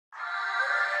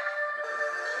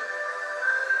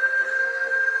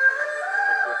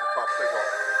player.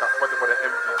 That's why they want an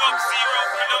MVP.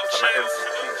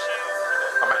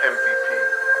 I'm an MVP.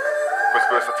 Most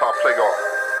versatile player.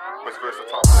 Most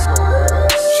versatile player.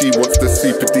 She wants the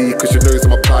Super D cause she knows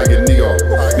I'm a pioneer.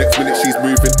 Next minute she's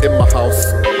moving in my house.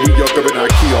 We are going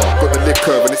IKEA. Got the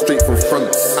liquor and it's straight from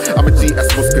France. I'm a GS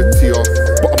Musketeer,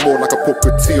 but I'm more like a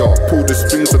puppeteer. Pull the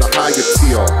strings on a higher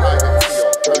tier.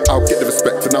 I'll get the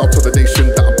respect and I'll tell the nation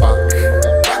that I'm back.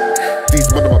 These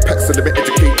men are my pets, so let me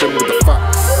educate them with the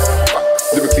facts.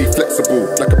 Lyrically flexible,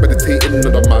 like I'm meditating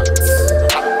on the mat.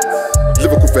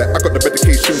 Lyrical vet, I got the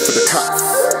medication for the cats.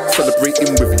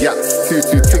 Celebrating with yats, two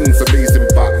things, amazing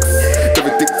backs.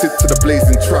 They're addicted to the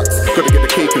blazing tracks. Gotta get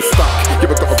the cake and stack, yeah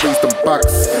I gotta raise them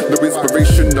bags. No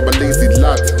inspiration, I'm a lazy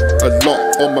lad. A lot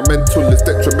on my mental, it's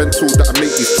detrimental that I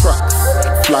make these tracks.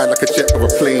 Fly like a jet or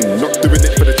a plane, not doing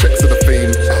it for the checks or the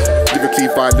fame.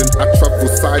 Lyrically violent, I travel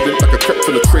silent like a crept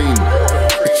on a train.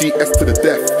 GS to the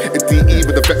death, a DE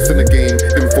with the vets in the game.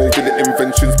 Involved in the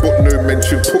inventions, but no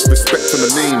mention, put respect on the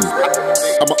name.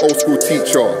 I'm an old school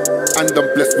teacher, and I'm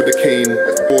blessed with a cane.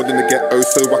 Born in the ghetto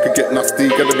so I can get nasty,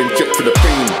 get them injected the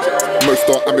pain. Most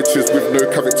are amateurs with no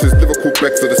characters, lyrical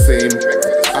begs are the same.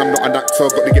 I'm not an actor,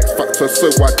 got the X factor,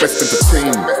 so I best entertain.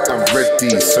 I'm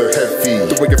ready, so heavy,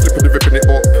 the way you're flipping and ripping it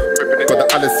up. Got the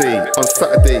Alizé on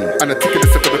Saturday, and I'm taking a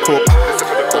sip of the cup.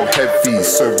 I'm heavy,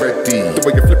 so ready, the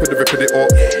way you're flipping and ripping it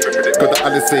up. Got the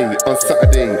Alizé on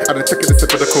Saturday, and I'm taking a sip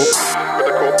of the cup.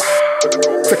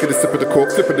 Taking a sip of the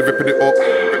cup, flipping and ripping it up.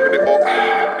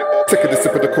 Taking a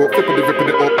sip of the cup, flipping and ripping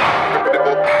it up.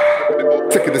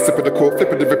 Taking a sip of the cup,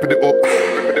 flipping and ripping it up.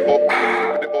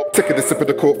 Taking a sip of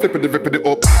the cup, flipping and ripping it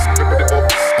up.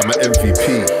 I'm an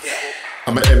MVP.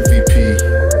 I'm an MVP.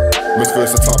 Most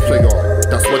versatile player.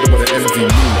 That's why they wanna envy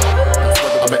me.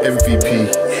 I'm an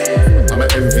MVP. I'm an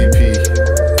MVP.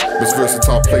 Most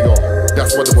versatile player.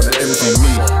 That's why they wanna envy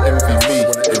me. Envy me.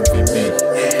 Envy me.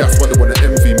 That's why they wanna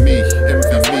envy me.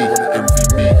 Envy me. Envy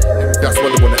me. That's why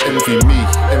they wanna envy me.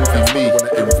 Envy me.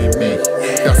 Envy me.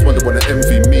 That's why they wanna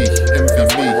envy me. Envy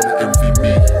me. Envy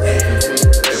me.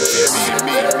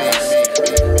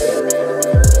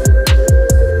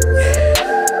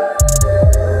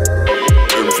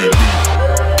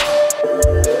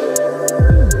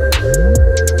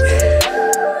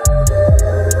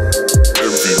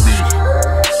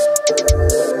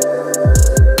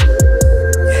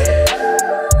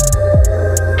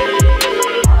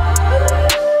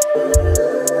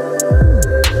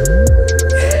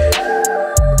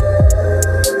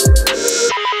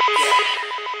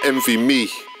 Envy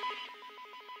me.